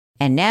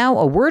And now,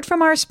 a word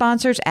from our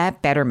sponsors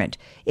at Betterment.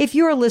 If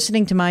you're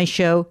listening to my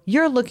show,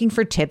 you're looking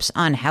for tips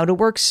on how to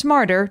work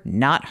smarter,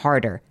 not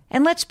harder.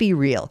 And let's be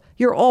real,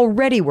 you're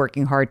already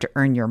working hard to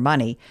earn your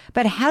money,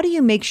 but how do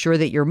you make sure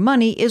that your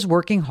money is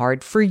working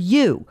hard for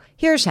you?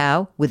 Here's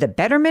how. With a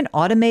Betterment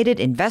automated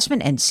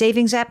investment and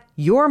savings app,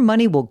 your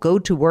money will go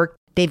to work.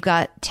 They've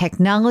got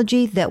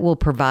technology that will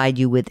provide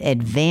you with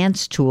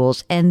advanced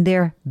tools, and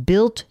they're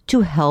built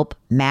to help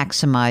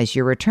maximize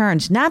your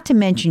returns, not to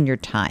mention your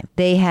time.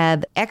 They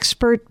have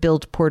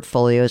expert-built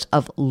portfolios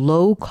of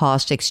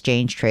low-cost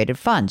exchange-traded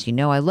funds. You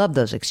know I love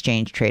those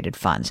exchange-traded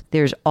funds.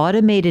 There's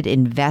automated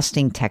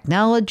investing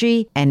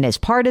technology, and as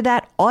part of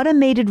that,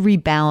 automated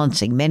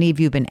rebalancing. Many of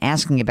you have been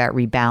asking about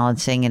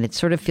rebalancing, and it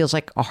sort of feels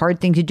like a hard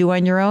thing to do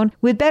on your own.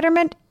 With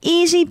Betterment,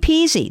 easy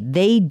peasy.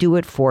 They do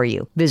it for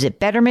you. Visit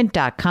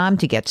Betterment.com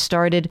to get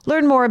started.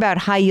 Learn more about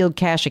high-yield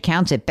cash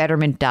accounts at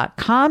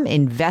Betterment.com.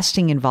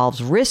 Investing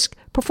involves risk.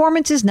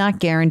 Performance is not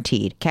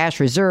guaranteed.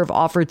 Cash reserve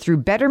offered through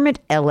Betterment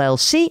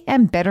LLC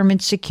and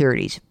Betterment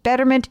Securities.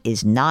 Betterment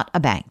is not a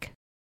bank.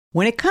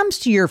 When it comes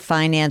to your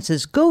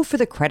finances, go for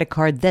the credit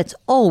card that's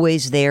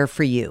always there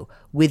for you.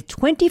 With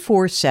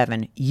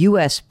 24/7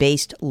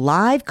 U.S.-based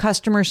live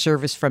customer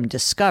service from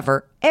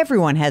Discover,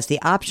 everyone has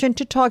the option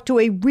to talk to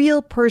a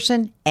real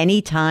person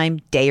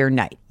anytime, day or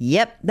night.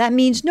 Yep, that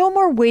means no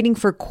more waiting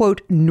for,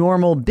 quote,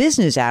 normal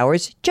business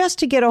hours just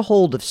to get a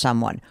hold of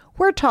someone.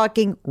 We're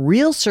talking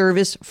real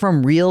service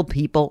from real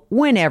people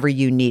whenever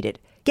you need it.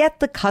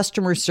 Get the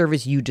customer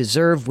service you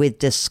deserve with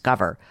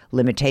Discover.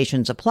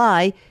 Limitations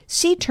apply.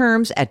 See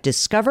terms at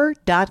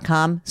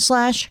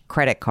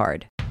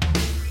discover.com/creditcard.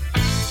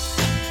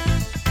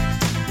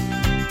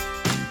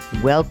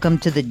 Welcome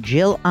to the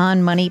Jill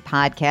on Money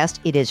podcast.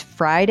 It is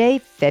Friday,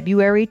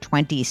 February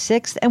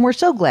 26th, and we're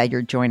so glad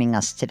you're joining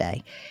us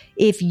today.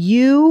 If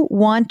you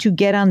want to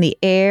get on the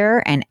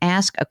air and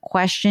ask a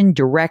question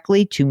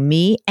directly to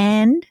me,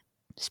 and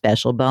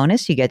special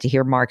bonus, you get to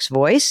hear Mark's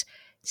voice,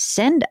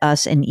 send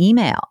us an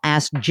email.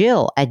 Ask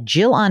Jill at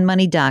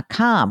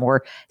jillonmoney.com,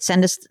 or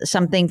send us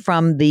something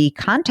from the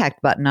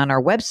contact button on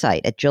our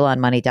website at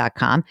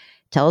jillonmoney.com.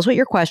 Tell us what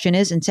your question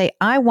is and say,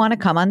 I want to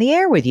come on the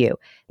air with you.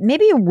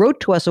 Maybe you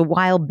wrote to us a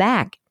while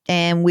back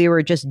and we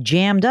were just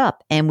jammed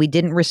up and we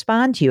didn't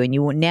respond to you, and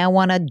you now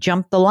want to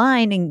jump the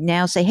line and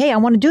now say, hey, I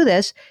want to do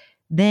this.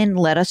 Then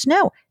let us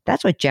know.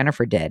 That's what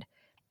Jennifer did.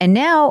 And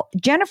now,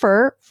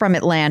 Jennifer from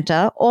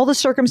Atlanta, all the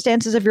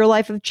circumstances of your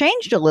life have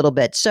changed a little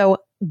bit. So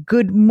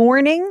good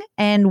morning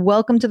and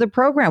welcome to the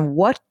program.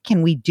 What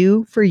can we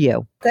do for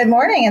you? Good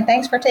morning, and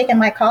thanks for taking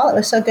my call. It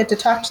was so good to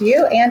talk to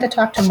you and to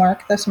talk to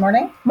Mark this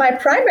morning. My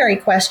primary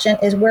question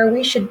is where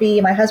we should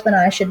be, my husband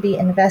and I should be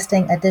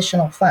investing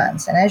additional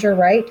funds. And as you're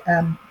right,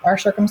 our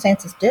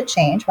circumstances did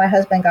change. My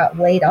husband got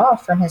laid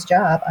off from his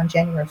job on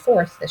January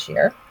 4th this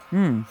year.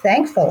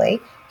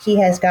 Thankfully, he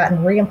has gotten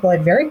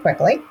reemployed very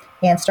quickly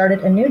and started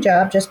a new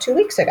job just 2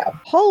 weeks ago.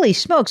 Holy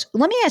smokes.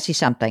 Let me ask you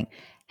something.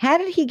 How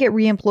did he get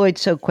reemployed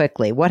so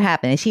quickly? What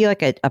happened? Is he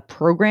like a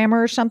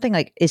programmer or something?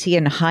 Like, is he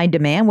in high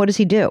demand? What does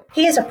he do?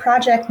 He is a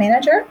project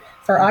manager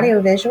for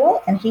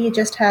audiovisual, and he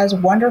just has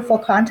wonderful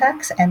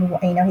contacts, and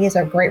he has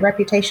a great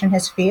reputation in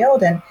his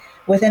field. And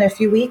within a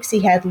few weeks,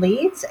 he had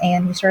leads,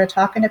 and he started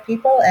talking to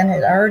people, and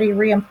is already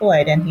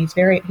reemployed. And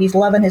he's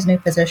loving his new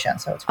position.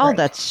 So it's great. Oh,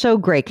 that's so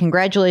great!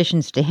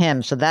 Congratulations to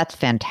him. So that's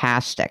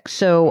fantastic.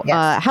 So,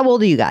 yes. How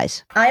old are you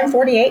guys? I am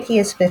 48. He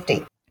is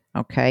 50.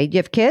 Okay. Do you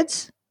have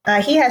kids?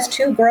 He has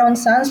 2 grown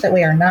sons that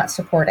we are not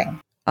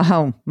supporting.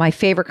 Oh, my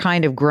favorite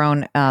kind of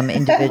grown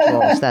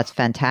individuals. That's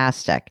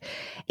fantastic.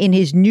 In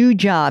his new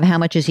job, how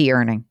much is he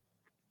earning?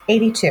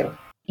 82.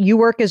 You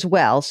work as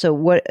well.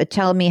 So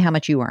tell me how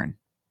much you earn.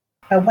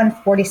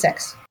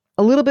 146.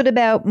 A little bit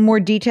about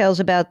more details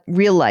about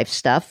real life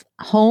stuff.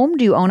 Home,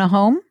 do you own a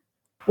home?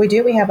 We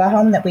do. We have a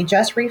home that we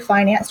just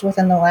refinanced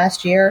within the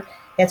last year.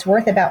 It's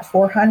worth about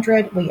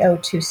 $400. We owe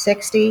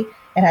 $260.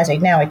 It has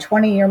now a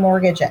 20-year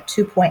mortgage at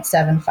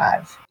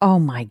 2.75. Oh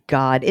my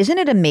God. Isn't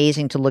it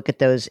amazing to look at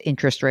those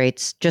interest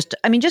rates? Just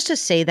to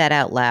say that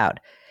out loud.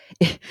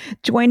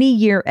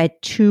 20-year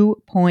at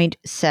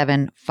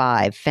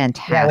 2.75.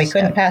 Fantastic. Yeah, we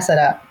couldn't pass it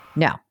up.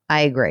 No, I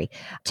agree.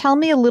 Tell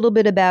me a little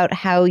bit about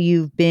how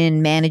you've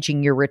been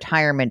managing your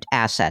retirement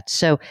assets.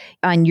 So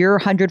on your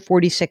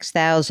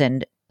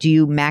 $146,000, do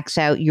you max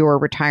out your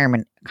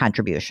retirement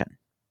contribution?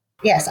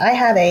 Yes, I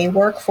have a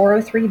work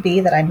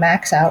 403B that I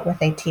max out with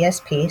a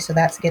TSP. So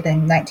that's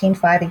getting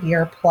 $19,500 a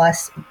year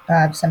plus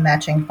some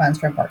matching funds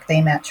from work.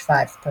 They match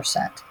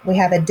 5%. We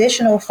have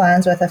additional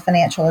funds with a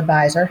financial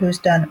advisor who's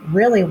done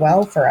really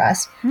well for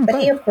us.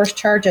 But he, of course,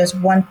 charges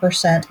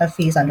 1% of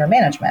fees under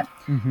management.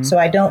 So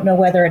I don't know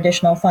whether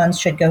additional funds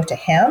should go to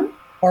him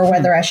or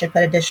whether I should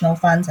put additional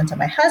funds into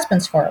my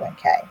husband's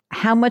 401k.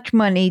 How much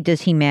money does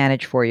he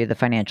manage for you, the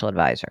financial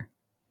advisor?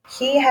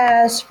 He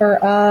has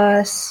for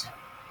us...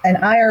 In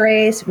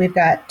IRAs, we've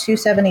got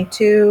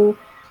 272,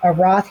 a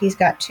Roth, he's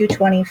got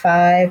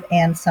 225,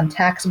 and some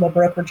taxable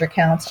brokerage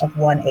accounts of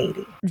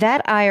 180.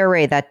 That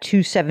IRA, that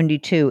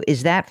 272,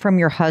 is that from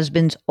your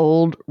husband's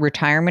old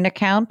retirement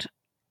account?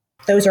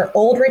 Those are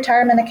old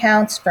retirement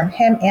accounts from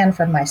him and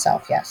from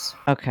myself, yes.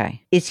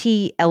 Okay. Is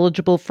he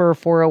eligible for a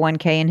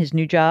 401k in his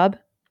new job?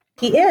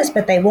 He is,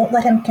 but they won't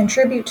let him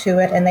contribute to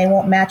it and they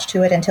won't match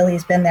to it until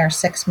he's been there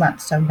 6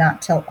 months, so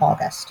not till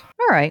August.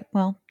 All right.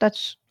 Well,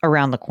 that's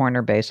around the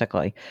corner,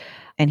 basically.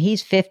 And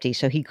he's 50,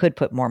 so he could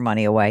put more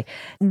money away.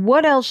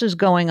 What else is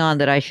going on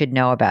that I should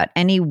know about?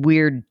 Any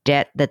weird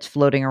debt that's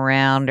floating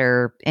around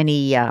or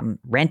any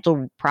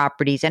rental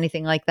properties,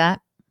 anything like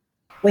that?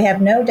 We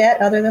have no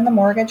debt other than the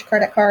mortgage,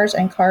 credit cards,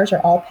 and cars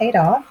are all paid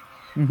off.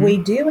 Mm-hmm. We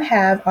do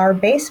have our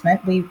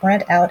basement we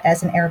rent out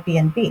as an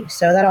Airbnb.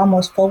 So that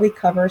almost fully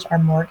covers our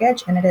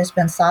mortgage, and it has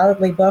been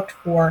solidly booked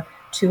for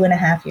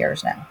 2.5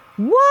 years now.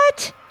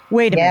 What?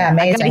 Wait a minute.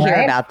 Amazing, I got to hear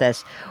right? about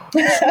this.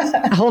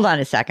 Hold on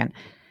a second.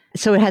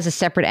 So it has a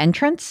separate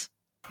entrance?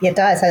 It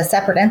does. It has a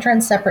separate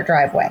entrance, separate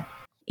driveway.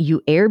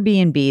 You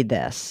Airbnb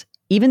this.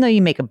 Even though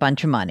you make a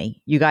bunch of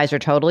money, you guys are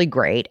totally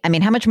great. I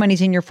mean, how much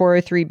money's in your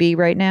 403B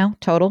right now,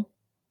 total?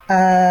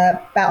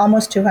 About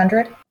almost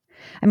 200.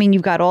 I mean,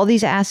 you've got all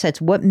these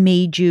assets. What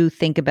made you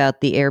think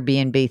about the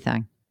Airbnb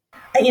thing?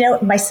 You know,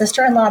 my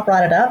sister-in-law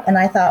brought it up, and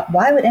I thought,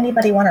 why would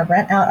anybody want to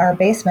rent out our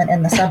basement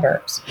in the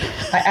suburbs?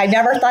 I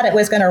never thought it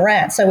was going to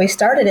rent. So we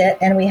started it,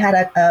 and we had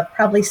a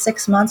probably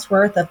 6 months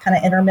worth of kind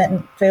of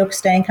intermittent folks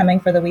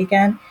coming for the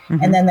weekend. Mm-hmm.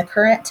 And then the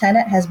current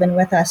tenant has been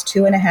with us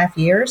 2.5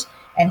 years,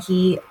 and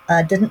he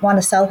didn't want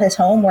to sell his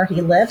home where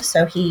he lives,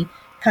 so he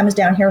comes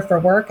down here for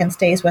work and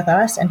stays with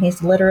us, and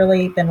he's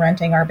literally been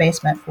renting our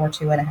basement for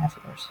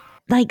 2.5 years.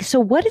 Like, so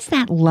what is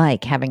that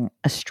like, having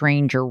a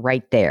stranger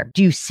right there?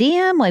 Do you see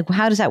him? Like,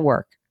 how does that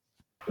work?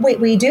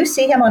 We do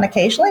see him on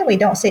occasionally.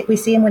 We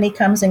see him when he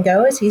comes and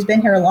goes. He's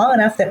been here long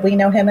enough that we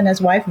know him and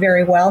his wife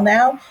very well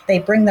now. They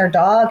bring their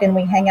dog and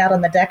we hang out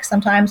on the deck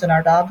sometimes and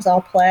our dogs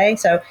all play.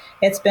 So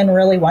it's been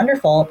really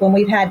wonderful. When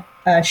we've had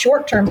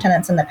short-term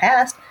tenants in the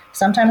past,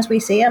 sometimes we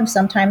see them,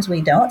 sometimes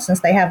we don't. Since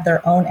they have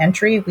their own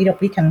entry,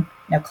 we can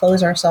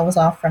close ourselves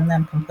off from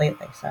them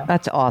completely. So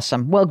that's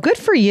awesome. Well, good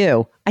for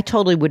you. I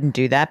totally wouldn't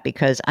do that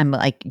because I'm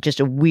like just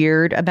a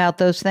weird about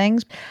those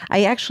things.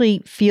 I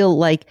actually feel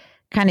like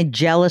kind of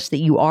jealous that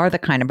you are the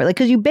kind of, like,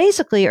 because you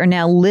basically are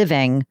now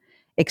living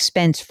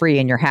expense free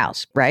in your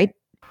house, right?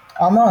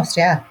 Almost,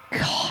 yeah.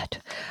 God.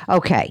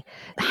 Okay.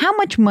 How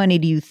much money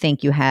do you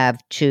think you have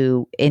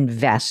to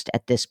invest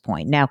at this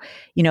point? Now,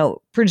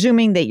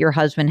 presuming that your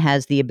husband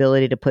has the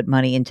ability to put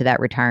money into that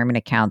retirement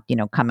account,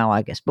 come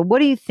August. But what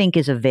do you think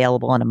is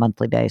available on a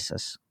monthly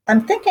basis?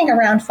 I'm thinking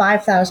around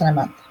 $5,000 a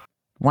month.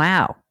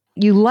 Wow.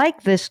 You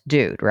like this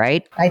dude,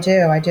 right? I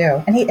do.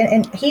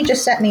 And he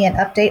just sent me an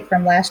update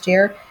from last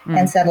year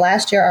and said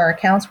last year our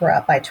accounts were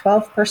up by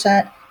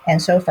 12%. And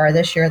so far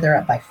this year, they're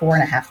up by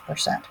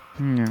 4.5%.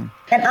 And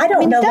I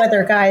don't know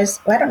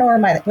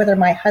whether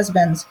my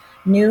husband's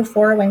new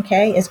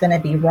 401k is going to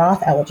be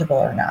Roth eligible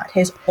or not.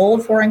 His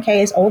old 401k,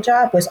 his old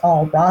job was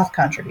all Roth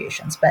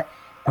contributions. But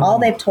all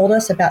they've told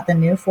us about the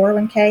new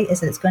 401k is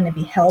that it's going to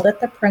be held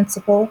at the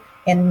principal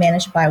and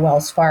managed by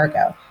Wells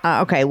Fargo.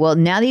 Okay. Well,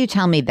 now that you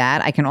tell me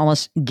that, I can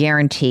almost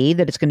guarantee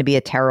that it's going to be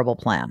a terrible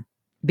plan.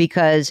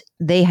 Because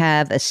they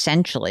have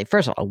essentially,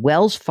 first of all,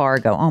 Wells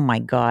Fargo, oh my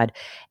God,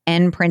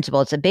 and principal.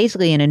 It's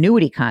basically an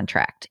annuity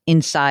contract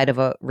inside of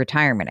a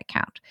retirement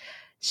account.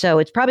 So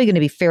it's probably going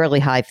to be fairly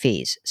high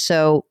fees.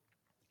 So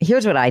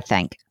here's what I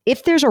think.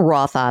 If there's a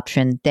Roth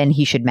option, then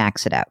he should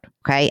max it out.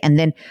 Okay. And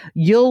then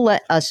you'll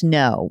let us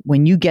know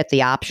when you get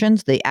the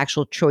options, the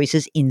actual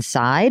choices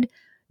inside.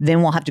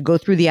 Then we'll have to go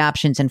through the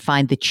options and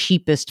find the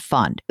cheapest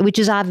fund, which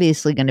is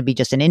obviously going to be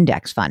just an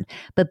index fund.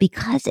 But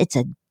because it's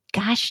a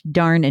gosh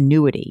darn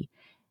annuity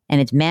and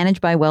it's managed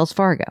by Wells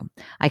Fargo,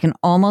 I can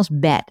almost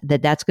bet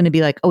that that's going to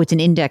be like, oh, it's an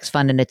index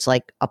fund and it's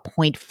like a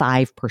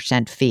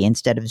 0.5% fee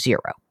instead of 0.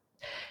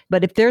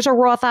 But if there's a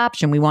Roth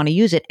option, we want to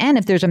use it. And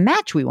if there's a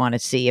match, we want to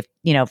see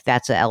if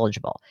that's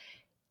eligible.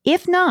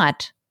 If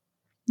not,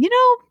 you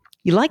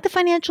like the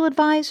financial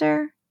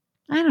advisor?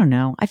 I don't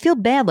know. I feel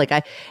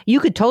bad. You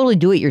could totally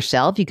do it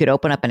yourself. You could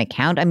open up an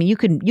account. I mean, you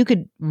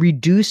could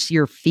reduce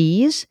your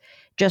fees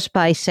just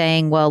by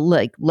saying, well,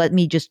 look, let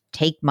me just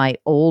take my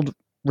old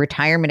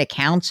retirement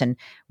accounts and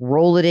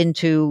roll it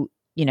into,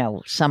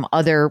 some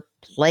other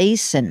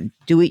place and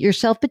do it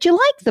yourself. But you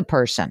like the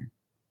person.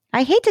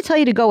 I hate to tell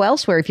you to go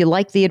elsewhere if you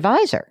like the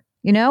advisor,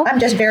 I'm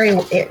just very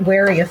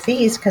wary of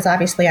fees because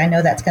obviously I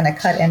know that's going to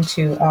cut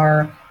into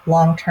our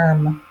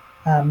long-term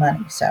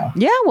money. So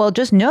yeah, well,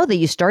 just know that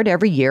you start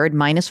every year at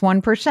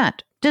 -1%.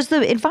 Does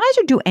the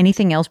advisor do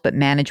anything else but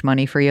manage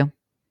money for you?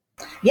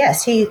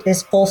 Yes, he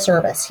is full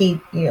service.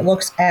 He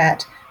looks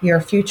at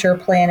your future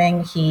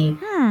planning. He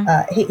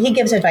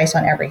gives advice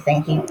on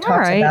everything. He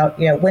talks about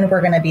when we're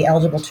going to be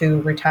eligible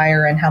to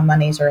retire and how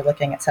monies are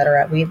looking, et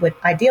cetera. We would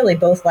ideally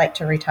both like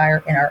to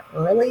retire in our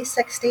early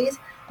 60s.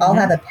 I'll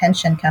have a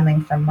pension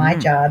coming from my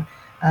job.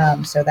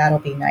 So that'll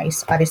be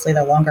nice. Obviously,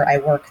 the longer I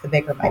work, the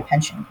bigger my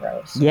pension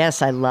grows.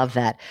 Yes, I love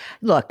that.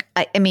 Look,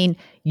 I mean,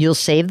 you'll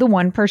save the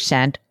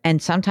 1%,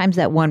 and sometimes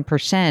that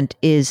 1%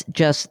 is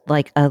just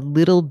like a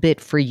little bit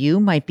for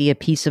you might be a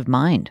peace of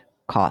mind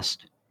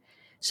cost.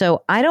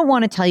 So I don't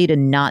want to tell you to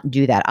not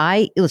do that.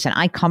 I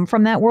come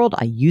from that world.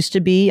 I used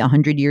to be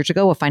 100 years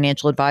ago a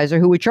financial advisor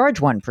who would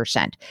charge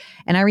 1%.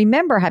 And I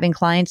remember having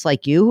clients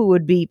like you who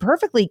would be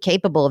perfectly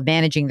capable of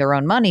managing their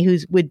own money who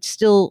would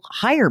still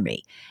hire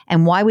me.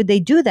 And why would they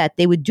do that?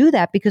 They would do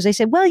that because they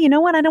said, well, you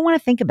know what? I don't want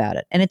to think about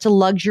it. And it's a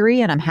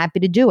luxury and I'm happy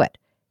to do it.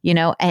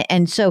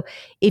 And so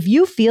if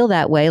you feel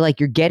that way,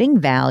 like you're getting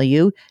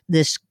value,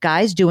 this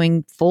guy's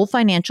doing full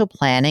financial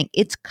planning,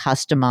 it's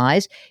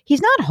customized. He's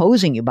not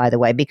hosing you, by the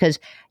way, because,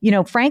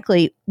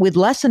 frankly, with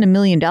less than $1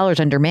 million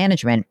under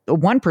management,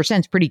 1%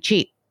 is pretty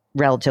cheap,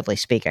 relatively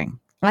speaking.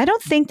 I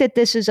don't think that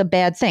this is a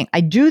bad thing. I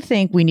do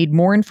think we need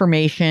more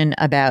information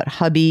about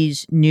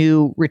hubby's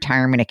new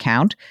retirement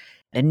account.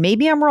 And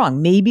maybe I'm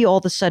wrong. Maybe all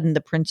of a sudden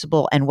the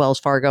Principal and Wells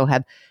Fargo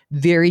have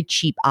very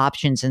cheap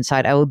options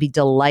inside. I would be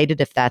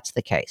delighted if that's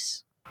the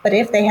case. But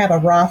if they have a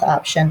Roth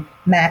option,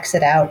 max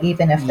it out,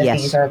 even if the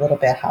fees are a little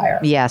bit higher.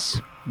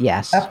 Yes.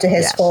 Up to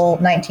his full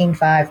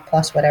 19.5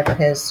 plus whatever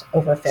his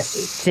over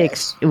 50.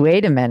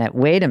 Wait a minute.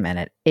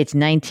 It's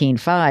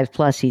 19.5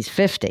 plus he's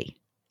 50.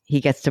 He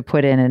gets to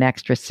put in an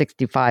extra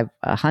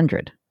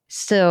 6,500.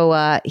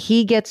 So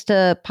he gets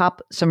to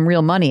pop some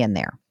real money in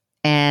there.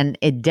 And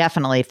it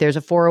definitely, if there's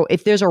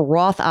a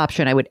Roth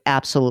option, I would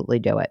absolutely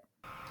do it.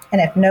 And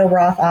if no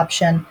Roth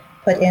option,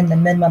 put in the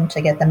minimum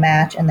to get the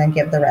match and then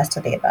give the rest to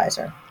the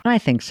advisor. I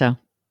think so.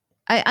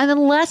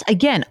 Unless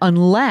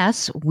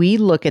we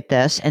look at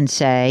this and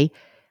say,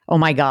 oh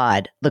my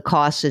God, the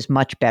cost is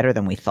much better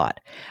than we thought.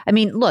 I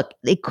mean, look,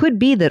 it could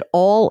be that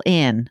all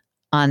in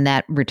on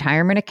that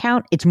retirement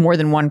account, it's more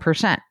than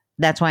 1%.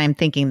 That's why I'm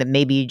thinking that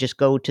maybe you just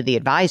go to the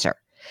advisor.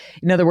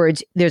 In other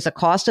words, there's a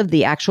cost of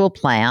the actual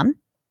plan.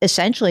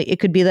 Essentially,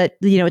 it could be that,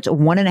 it's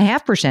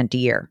 1.5% a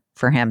year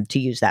for him to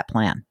use that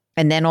plan.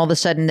 And then all of a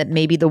sudden that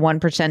maybe the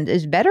 1%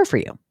 is better for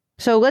you.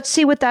 So let's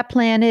see what that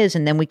plan is,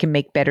 and then we can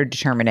make better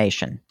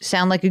determination.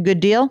 Sound like a good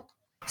deal?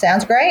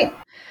 Sounds great.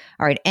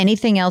 All right.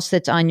 Anything else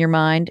that's on your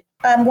mind?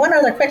 One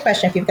other quick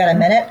question, if you've got a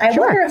minute. I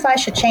wonder if I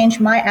should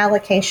change my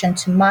allocation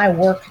to my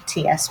work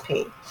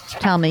TSP.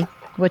 Tell me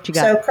what you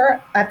got. So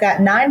I've got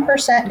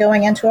 9%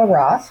 going into a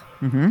Roth.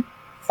 Mm-hmm.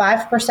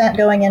 5%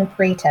 going in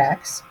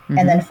pre-tax,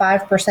 and then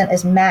 5%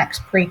 is max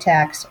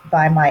pre-tax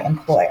by my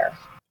employer.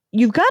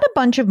 You've got a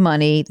bunch of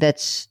money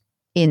that's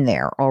in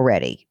there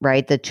already,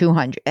 right? The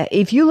 200.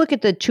 If you look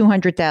at the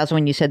 200,000,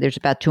 when you said there's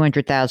about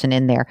 200,000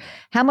 in there,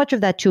 how much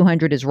of that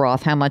 200 is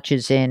Roth? How much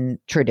is in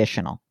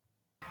traditional?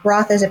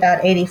 Roth is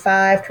about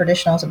 85.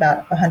 Traditional is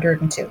about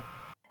 102.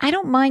 I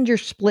don't mind your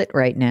split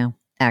right now,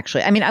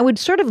 actually. I mean, I would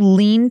sort of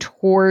lean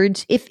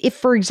towards if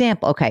for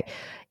example, okay,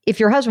 if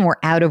your husband were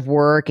out of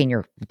work and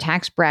your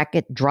tax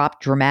bracket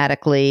dropped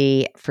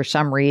dramatically for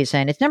some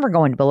reason, it's never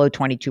going below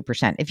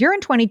 22%. If you're in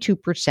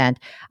 22%,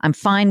 I'm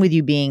fine with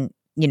you being,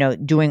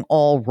 doing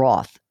all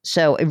Roth.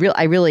 So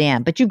I really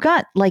am. But you've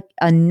got like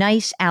a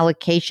nice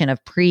allocation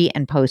of pre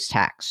and post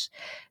tax.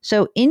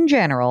 So in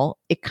general,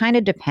 it kind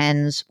of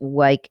depends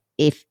like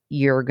if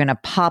you're going to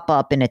pop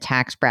up in a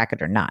tax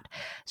bracket or not.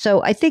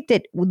 So I think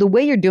that the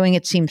way you're doing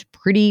it seems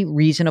pretty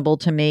reasonable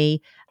to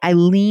me. I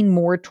lean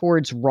more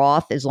towards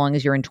Roth as long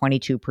as you're in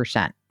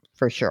 22%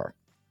 for sure.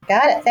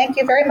 Got it. Thank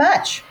you very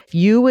much. If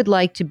you would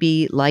like to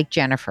be like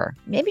Jennifer,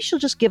 maybe she'll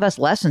just give us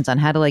lessons on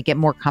how to get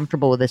more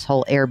comfortable with this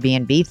whole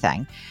Airbnb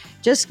thing.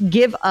 Just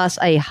give us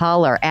a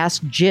holler.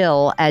 Ask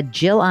Jill at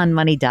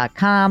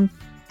JillOnMoney.com.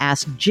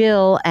 Ask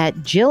Jill at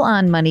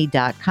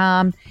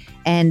JillOnMoney.com.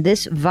 And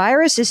this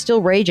virus is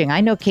still raging.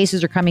 I know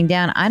cases are coming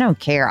down. I don't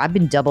care. I've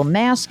been double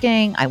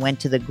masking. I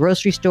went to the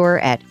grocery store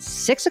at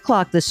 6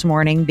 o'clock this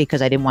morning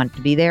because I didn't want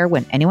to be there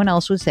when anyone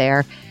else was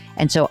there.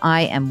 And so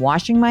I am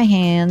washing my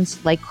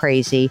hands like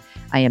crazy.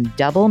 I am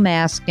double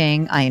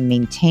masking. I am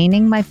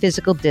maintaining my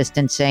physical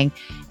distancing.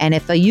 And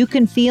if you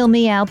can feel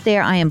me out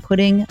there, I am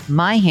putting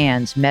my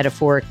hands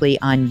metaphorically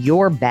on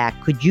your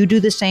back. Could you do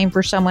the same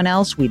for someone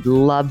else? We'd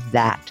love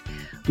that.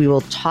 We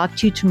will talk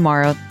to you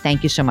tomorrow.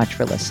 Thank you so much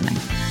for listening.